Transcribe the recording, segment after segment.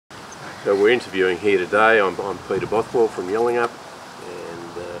So we're interviewing here today. I'm Peter Bothwell from Yallingup,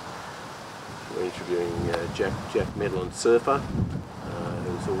 and we're interviewing Jack Medland surfer,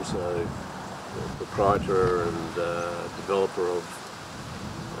 who's also the proprietor and developer of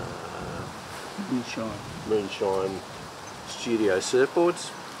Moonshine studio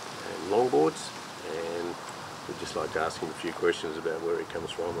surfboards and longboards, and we'd just like to ask him a few questions about where he comes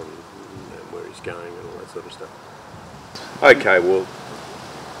from and where he's going and all that sort of stuff. Okay, well,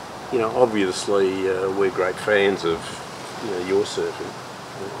 you know, obviously we're great fans of, you know, your surfing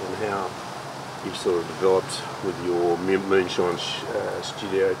and how you've sort of developed with your Moonshine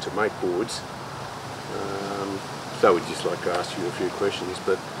studio to make boards. So we'd just like to ask you a few questions,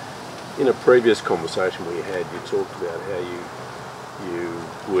 but in a previous conversation we had, you talked about how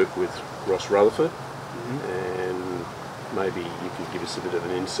you work with Ross Rutherford, and maybe you could give us a bit of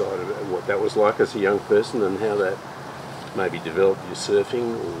an insight about what that was like as a young person and how that maybe developed your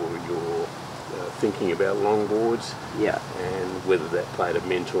surfing or your thinking about longboards, and whether that played a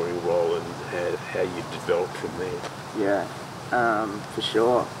mentoring role and how you developed from there. Yeah, for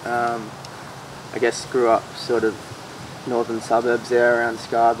sure. I guess grew up sort of northern suburbs there around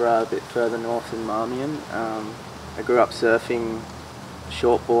Scarborough, a bit further north in Marmion. I grew up surfing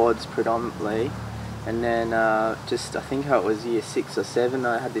shortboards predominantly, and then just, I think it was year 6 or 7,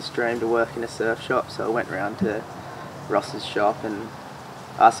 I had this dream to work in a surf shop, so I went round to Ross's shop and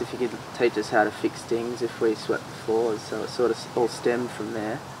asked if he could teach us how to fix dings if we swept the floors, so it sort of all stemmed from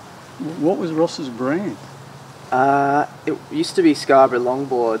there. What was Ross's brand? It used to be Scarborough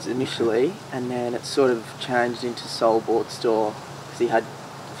Longboards initially, and then it sort of changed into Soulboard Store because he had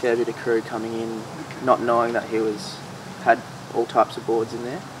a fair bit of crew coming in, not knowing that he had all types of boards in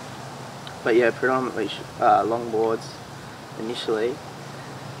there. But yeah, predominantly longboards initially.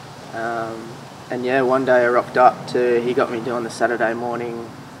 And yeah, one day I rocked up he got me doing the Saturday morning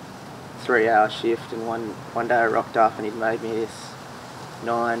 3-hour shift, and one day I rocked up and he'd made me this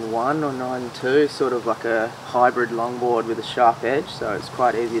 9.1 or 9.2, sort of like a hybrid longboard with a sharp edge, so it's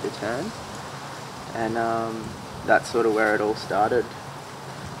quite easy to turn. And that's sort of where it all started.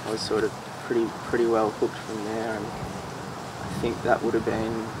 I was sort of pretty well hooked from there, and I think that would have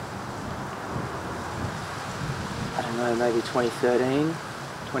been, I don't know, maybe 2013,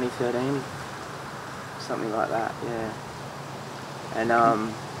 something like that, yeah. And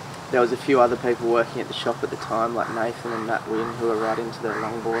there was a few other people working at the shop at the time, like Nathan and Matt Wynn, who were right into their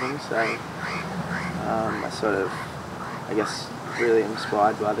longboarding, so I sort of, I guess, really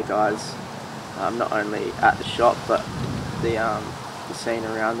inspired by the guys, not only at the shop, but the scene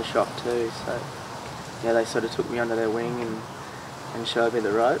around the shop too, so yeah, they sort of took me under their wing and showed me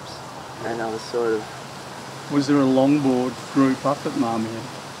the ropes, and I was sort of... Was there a longboard group up at Marmion?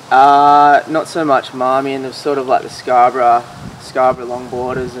 Not so much Marmion. It was sort of like the Scarborough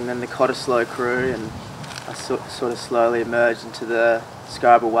longboarders, and then the Cottesloe crew, and I sort of slowly emerged into the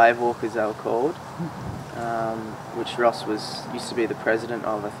Scarborough Wavewalkers, they were called, which Ross used to be the president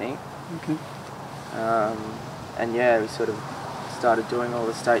of, I think. Okay. And yeah, we sort of started doing all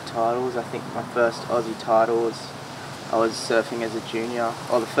the state titles. I think my first Aussie title was, I was surfing as a junior,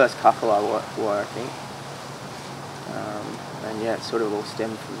 or the first couple I wore, I think. And yeah, it sort of all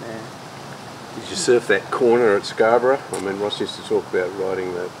stemmed from there. Did you surf that corner at Scarborough? I mean, Ross used to talk about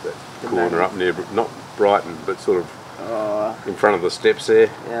riding that corner up near, not Brighton, but sort of in front of the steps there.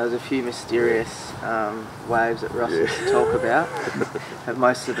 Yeah, there was a few mysterious waves that Ross used to talk about, and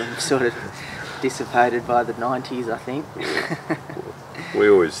most of them sort of dissipated by the 90s, I think. We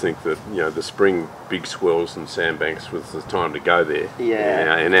always think that, you know, the spring big swells and sandbanks was the time to go there.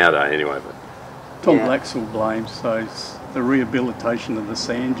 Yeah. In our day, anyway. But Tom Blacksall blames the rehabilitation of the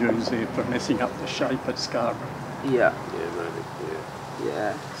sand dunes there for messing up the shape at Scarborough. Yeah. Yeah, maybe.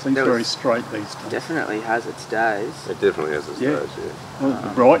 Yeah. Seems very straight these days. Definitely has its days. It definitely has its days, yeah. Well, the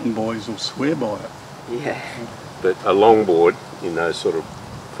Brighton boys will swear by it. Yeah. But a longboard in those sort of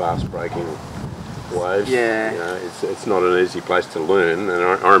fast-breaking waves, you know, it's not an easy place to learn. And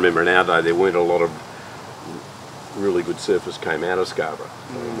I remember in our day there weren't a lot of really good surfers came out of Scarborough.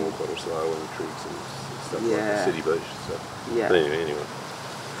 More Cottesloe and Triggs and stuff like the City Beach. So. Yeah. But anyway.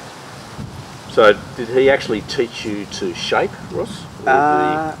 So did he actually teach you to shape, Ross?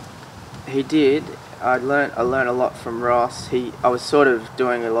 He did. I learnt a lot from Ross. I was sort of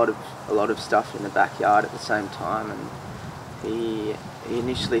doing a lot of stuff in the backyard at the same time, and he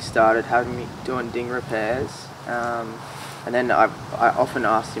initially started having me doing ding repairs, and then I often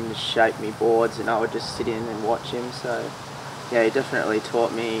asked him to shape me boards, and I would just sit in and watch him. So yeah, he definitely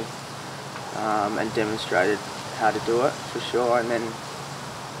taught me and demonstrated how to do it for sure. And then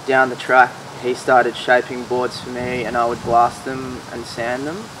down the track he started shaping boards for me, and I would blast them and sand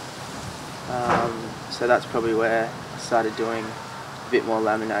them. So that's probably where I started doing a bit more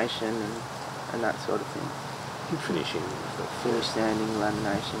lamination and that sort of thing. Finishing. Finish sanding,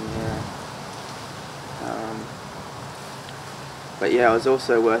 lamination, yeah. But yeah, I was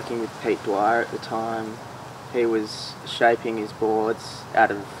also working with Pete Dwyer at the time. He was shaping his boards out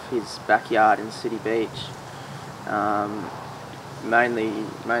of his backyard in City Beach.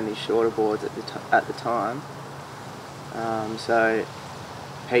 Mainly shorter boards at the time. So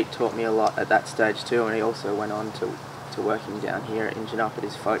Pete taught me a lot at that stage too, and he also went on to working down here at Yallingup at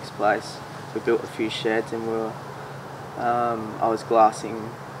his folks' place. We built a few sheds, and I was glassing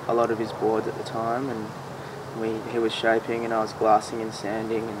a lot of his boards at the time, and he was shaping and I was glassing and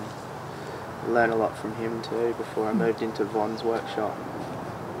sanding, and learned a lot from him too before I moved into Von's workshop.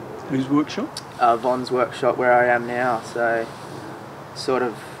 Whose workshop? Von's workshop, where I am now. So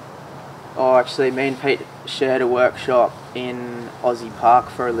actually me and Pete shared a workshop in Aussie Park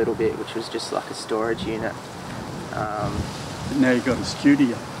for a little bit, which was just like a storage unit. Now you've got a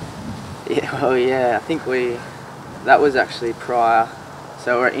studio. Yeah, well, yeah, I think that was actually prior.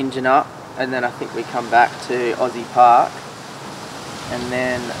 So we're at Yallingup, and then I think we come back to Aussie Park, and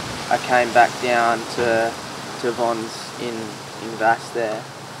then I came back down to Von's in Vass there,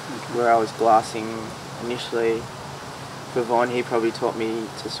 where I was glassing initially for Von. He probably taught me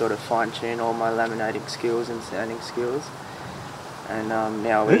to sort of fine tune all my laminating skills and sanding skills, and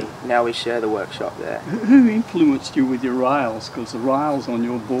now we share the workshop there. Who influenced you with your rails? Because the rails on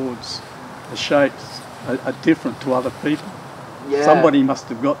your boards, the shapes are different to other people. Yeah. Somebody must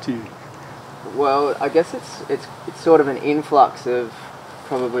have got to you. Well, I guess it's sort of an influx of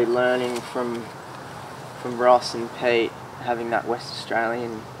probably learning from Ross and Pete, having that West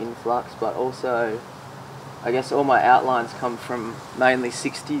Australian influx, but also I guess all my outlines come from mainly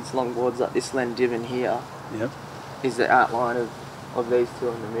 60s longboards, like this Lendiven here. Yep. Is the outline of these two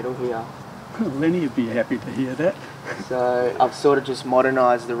in the middle here. Lenny would be happy to hear that. So I've sort of just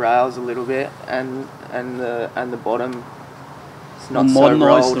modernised the rails a little bit, and the bottom. It's not so rolled.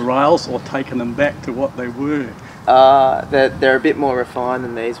 Modernised the rails or taken them back to what they were? They're a bit more refined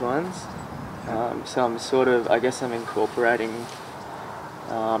than these ones. So I'm sort of, I guess I'm incorporating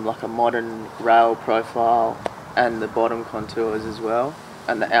like a modern rail profile and the bottom contours as well,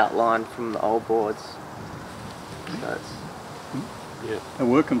 and the outline from the old boards. So yeah, they're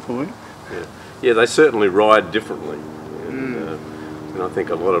working for you. Yeah, they certainly ride differently, and I think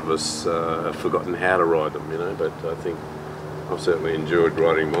a lot of us have forgotten how to ride them, but I think I've certainly enjoyed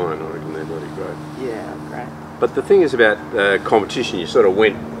riding mine. I reckon they're bloody great. Yeah, great. But the thing is about competition, you sort of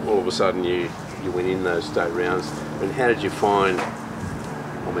went, all of a sudden you went in those state rounds, and how did you find,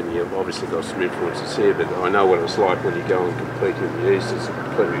 I mean, you've obviously got some influences here, but I know what it was like when you go and compete in the East. It's a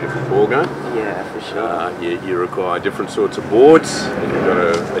completely different ballgame. Yeah, for sure. You require different sorts of boards, and you've got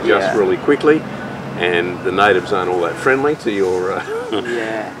to adjust really quickly, and the natives aren't all that friendly to your...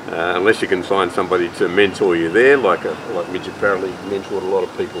 unless you can find somebody to mentor you there, like Midget Parley mentored a lot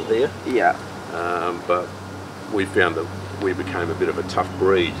of people here. Yeah. But we found that we became a bit of a tough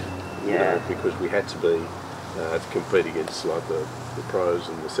breed, because we had to be to compete against like the pros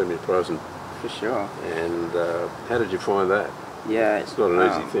and the semi-pros. For sure. And how did you find that? Yeah, it's not an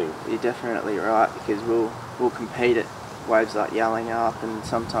easy thing. You're definitely right, because we'll compete at waves like Yallingup and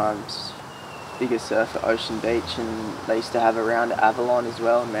sometimes bigger surf at Ocean Beach, and they used to have a round at Avalon as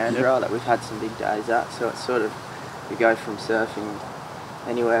well, Mandurah, that we've had some big days at. So it's sort of, you go from surfing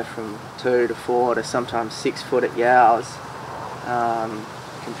anywhere from 2 to 4 to sometimes 6 foot at Yow's,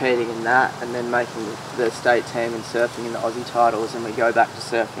 competing in that, and then making the state team and surfing in the Aussie titles, and we go back to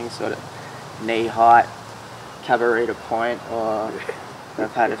surfing sort of knee height, Cabarita Point, or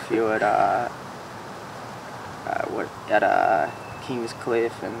I've had a few at Kings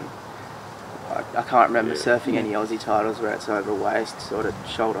Cliff, and I can't remember surfing any Aussie titles where it's over waist, sort of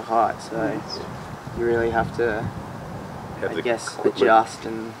shoulder height, so you really have to, I guess, adjust.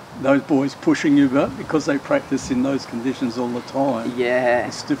 And those boys pushing you up because they practice in those conditions all the time. Yeah.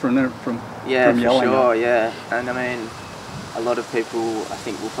 It's different from for Yallingup. Sure, yeah. And I mean, a lot of people, I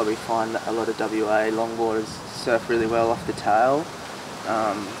think, will probably find that a lot of WA longboarders surf really well off the tail,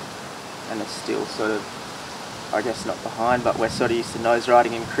 and it's still sort of, I guess, not behind, but we're sort of used to nose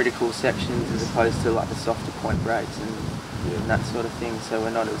riding in critical sections as opposed to like the softer point breaks and that sort of thing. So we're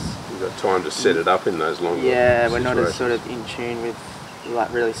not as... You've got time to set it up in those long we're not as sort of in tune with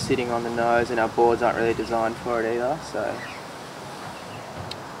like really sitting on the nose, and our boards aren't really designed for it either, so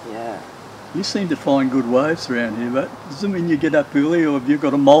yeah. You seem to find good waves around here, but does it mean you get up early, or have you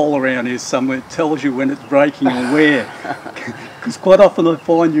got a mole around here somewhere that tells you when it's breaking or where? Because quite often I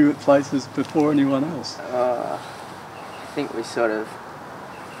find you at places before anyone else. I think we sort of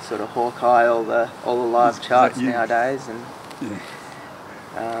sort of hawkeye all the live charts you? nowadays, and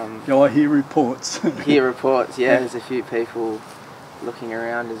I hear reports. hear reports. Yeah, there's a few people looking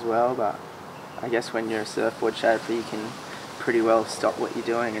around as well, but I guess when you're a surfboard shaper, you can pretty well stop what you're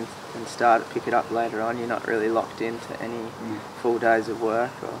doing and pick it up later on. You're not really locked into any full days of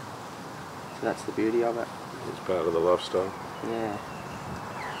work, so that's the beauty of it. It's part of the lifestyle. Yeah.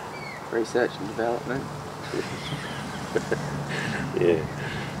 Research and development. Yeah.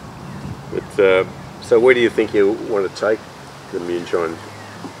 But so where do you think you want to take the Moonshine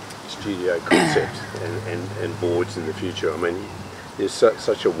studio concept and boards in the future? I mean, there's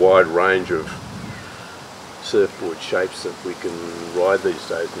such a wide range of surfboard shapes that we can ride these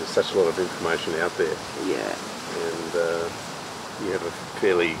days, and there's such a lot of information out there. Yeah. And you have a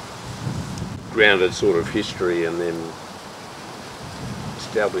fairly grounded sort of history and then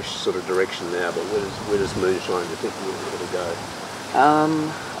established sort of direction now, but where does Moonshine, do you think we're going to go?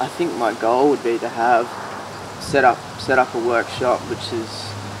 I think my goal would be to have set up a workshop which is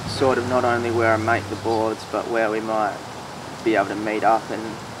sort of not only where I make the boards, but where we might be able to meet up and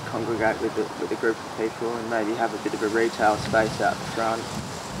congregate with a group of people, and maybe have a bit of a retail space out the front,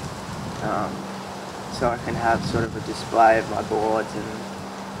 so I can have sort of a display of my boards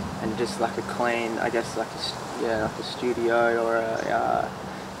and just like a clean, I guess like a studio or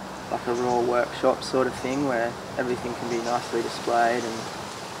like a raw workshop sort of thing where everything can be nicely displayed,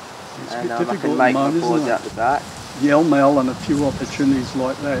 and I can make my boards out the back. Yallingup and a few opportunities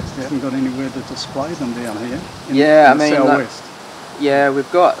like that. You haven't got anywhere to display them down here. In the southwest. Yeah,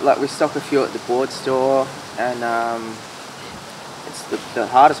 we stock a few at the board store, and it's the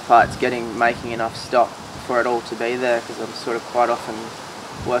hardest part is making enough stock for it all to be there, because I'm sort of quite often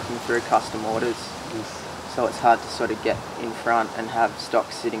working through custom orders. Yes. So it's hard to sort of get in front and have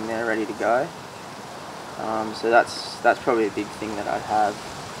stock sitting there ready to go. So that's probably a big thing that I'd have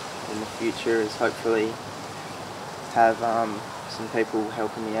in the future, is hopefully have some people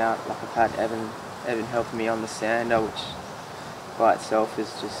helping me out. Like I've had Evan helping me on the sander, which by itself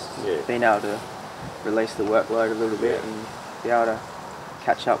is just being able to release the workload a little bit and be able to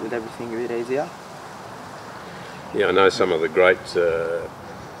catch up with everything a bit easier. Yeah, I know some of the great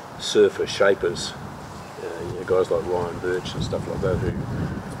surfer shapers, guys like Ryan Birch and stuff like that, who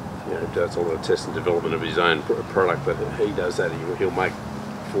does all the test and development of his own product, but he does that. He'll make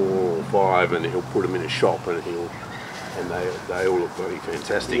 4 or 5 and he'll put them in a shop, and they all look bloody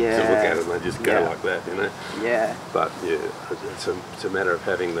fantastic to look at, and they just go like that, Yeah. But it's a matter of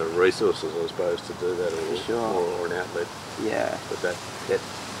having the resources, I suppose, to do that, or an outlet. Yeah. But that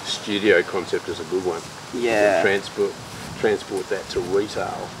studio concept is a good one. Yeah. Transport that to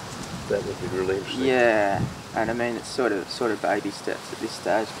retail. That would be really interesting. Yeah, and I mean it's sort of baby steps at this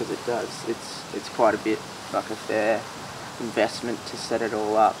stage, because it's quite a bit like a fair investment to set it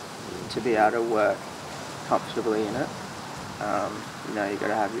all up to be able to work comfortably in it. You've got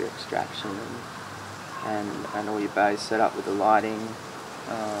to have your extraction and all your bays set up with the lighting,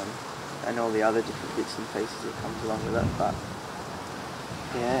 and all the other different bits and pieces that comes along with it. But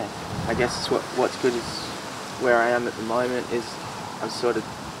yeah, I guess it's what's good is where I am at the moment is I'm sort of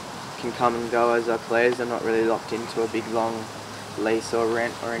can come and go as I please. I'm not really locked into a big long lease or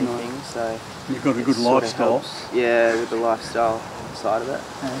rent or anything. No. So you've got a good lifestyle. With the lifestyle side of it.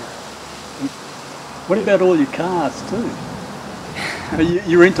 Yeah. What about all your cars too?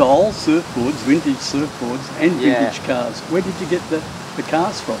 You're into old surfboards, vintage surfboards, and vintage cars. Where did you get the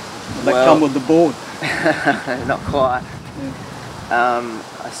cars from? They come with the board. Not quite. Yeah.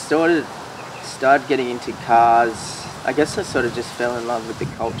 I started getting into cars. I guess I sort of just fell in love with the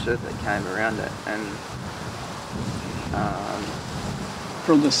culture that came around it, and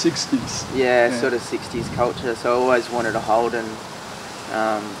from the 60s. Yeah, sort of 60s culture. So I always wanted a Holden,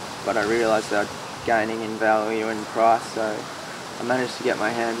 but I realised that I'm gaining in value and price. So I managed to get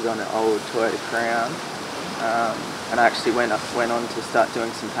my hands on an old Toyota Crown, and I actually went on to start doing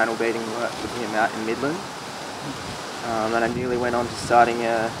some panel beating work with him out in Medland, and I nearly went on to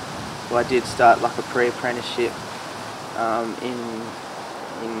I did start like a pre-apprenticeship in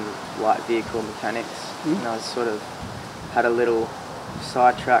light vehicle mechanics, and I sort of had a little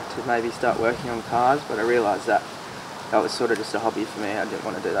sidetrack to maybe start working on cars, but I realised that was sort of just a hobby for me. I didn't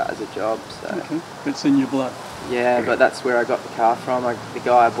want to do that as a job. So it's in your blood. Yeah, but that's where I got the car from. The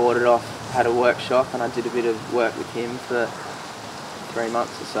guy I bought it off had a workshop, and I did a bit of work with him for 3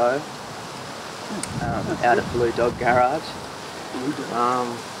 months or so out at Blue Dog Garage.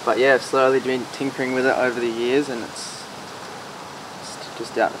 But yeah, I've slowly been tinkering with it over the years, and it's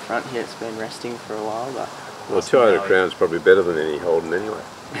just out the front here. It's been resting for a while, but Toyota Crown's probably better than any Holden anyway.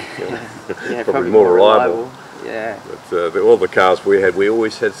 Yeah, probably more reliable. Yeah. But all the cars we had, we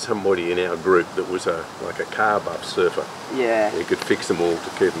always had somebody in our group that was like a car buff surfer. Yeah. You could fix them all to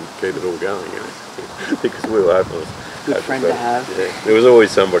keep it all going, you know, because we were hopeless. Good friend to have. Yeah. There was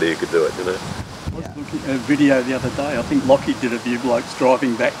always somebody who could do it, you know. I was looking at a video the other day. I think Lockie did a few blokes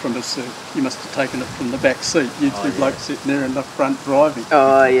driving back from the surf. You must have taken it from the back seat. You two blokes sitting there in the front driving.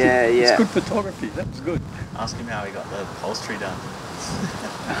 Oh yeah, yeah. It's good photography. That was good. Ask him how he got the upholstery done.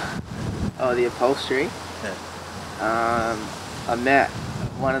 Oh, the upholstery. Yeah. I met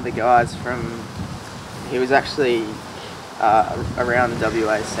one of the guys from. He was actually around the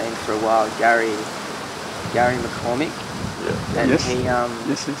WA scene for a while. Gary McCormick. Yeah. And Yes. he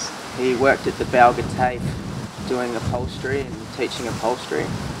Yes. he worked at the Balga TAFE doing upholstery and teaching upholstery.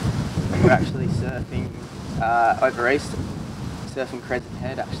 We were actually surfing over east, surfing Crescent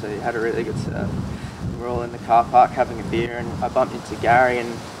Head. Actually, had a really good surf. We were all in the car park having a beer, and I bumped into Gary,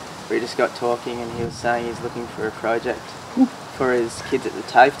 and we just got talking, and he was saying he's looking for a project for his kids at the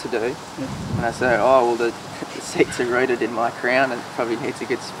TAFE to do. Yeah. And I said, oh well, the seats are rooted in my crown, and it probably needs a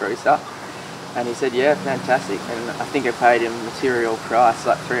good spruce up. And he said, yeah, fantastic. And I think I paid him material price,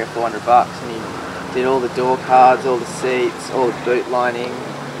 like $300 or $400, and he did all the door cards, all the seats, all the boot lining.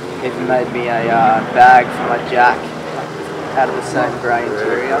 Even made me a bag for my jack out of the same grey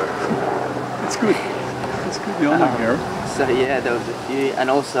interior. It's good. It's good. You're on Gary. So yeah, there was a few. And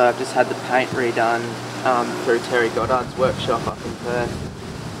also I've just had the paint redone through Terry Goddard's workshop up in Perth.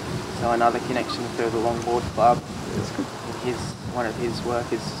 So another connection through the Longboard Club. That's good. One of his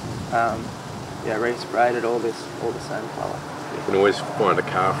workers resprayed it all the same colour. You can always find a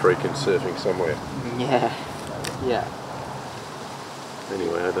car freak in surfing somewhere. Yeah, yeah.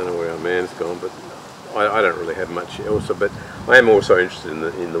 Anyway, I don't know where our man's gone, but I don't really have much else. But I am also interested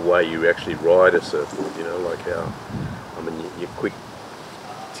in the way you actually ride a surfboard. You know, like how, I mean, you're quick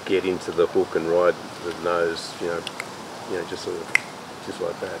to get into the hook and ride the nose. You know, just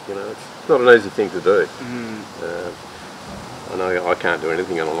like that. You know, it's not an easy thing to do. I know I can't do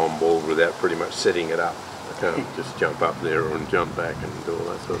anything on a longboard without pretty much setting it up. I can't just jump up there and jump back and do all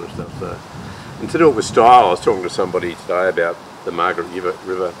that sort of stuff. So, and to do it with style, I was talking to somebody today about the Margaret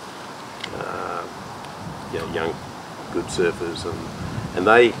River, young good surfers, and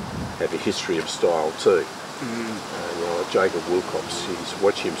they have a history of style too. Like Jacob Wilcox, you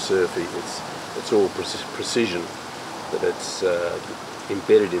watch him surf, it's all precision, but it's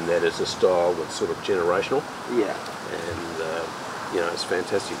embedded in that as a style that's sort of generational. Yeah. And it's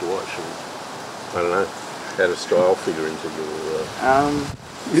fantastic to watch. And I don't know, how does style figure into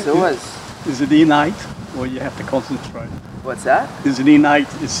your? It's always. Is it innate, or you have to concentrate? What's that? Is it innate?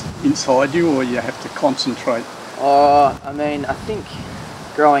 It's inside you, or you have to concentrate? Oh, I mean, I think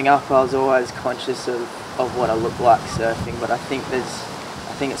growing up I was always conscious of what I look like surfing, but I think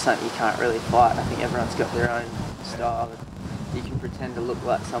it's something you can't really fight. I think everyone's got their own style. You can pretend to look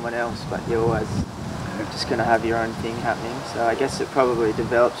like someone else, but you're always just going to have your own thing happening. So I guess it probably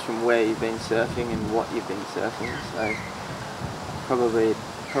develops from where you've been surfing and what you've been surfing. So probably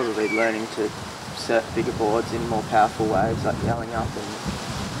learning to surf bigger boards in more powerful waves, like Yallingup,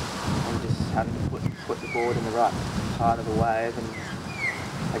 and just having to put the board in the right part of the wave.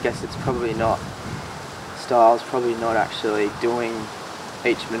 And I guess it's probably not, style's probably not actually doing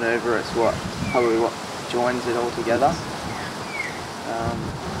each manoeuvre, it's what joins it all together.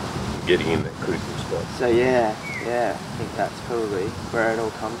 Getting in that critical spot. So yeah, I think that's probably where it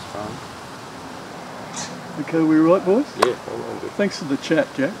all comes from. Okay, we right, boys? Yeah, I'm good. Thanks for the chat,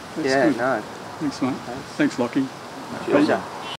 Jack. That's Yeah, good. no. Thanks, mate. Thanks. Thanks, Lockie. Pleasure.